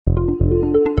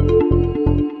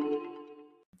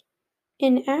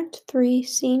In Act 3,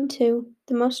 Scene 2,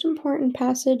 the most important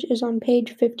passage is on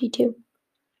page 52.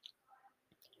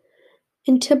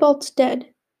 And Tybalt's dead.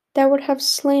 Thou would have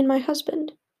slain my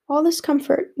husband. All this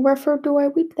comfort, wherefore do I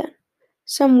weep then?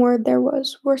 Some word there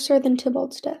was, worser than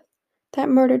Tybalt's death, that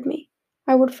murdered me.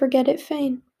 I would forget it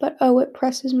fain, but oh, it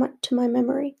presses to my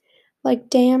memory,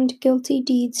 like damned, guilty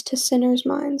deeds to sinners'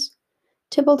 minds.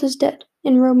 Tybalt is dead,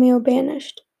 and Romeo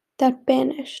banished.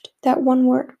 That one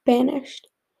word, banished,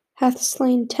 hath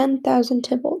slain 10,000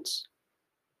 Tybalts.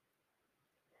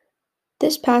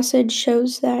 This passage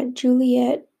shows that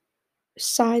Juliet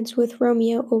sides with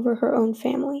Romeo over her own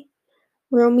family.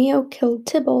 Romeo killed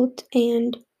Tybalt,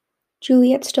 and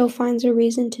Juliet still finds a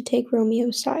reason to take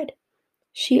Romeo's side.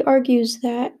 She argues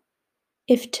that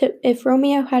if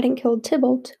Romeo hadn't killed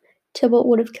Tybalt, Tybalt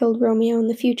would have killed Romeo in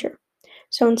the future.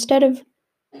 So instead of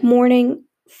mourning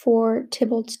for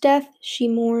Tybalt's death, she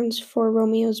mourns for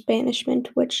Romeo's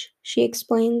banishment, which she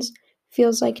explains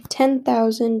feels like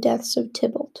 10,000 deaths of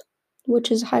Tybalt,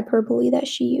 which is hyperbole that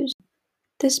she used.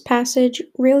 This passage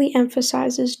really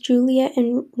emphasizes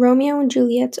Romeo and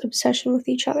Juliet's obsession with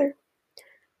each other.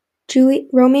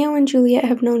 Romeo and Juliet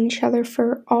have known each other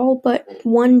for all but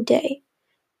one day,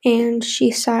 and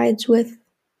she sides with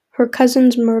her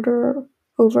cousin's murderer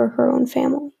over her own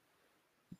family.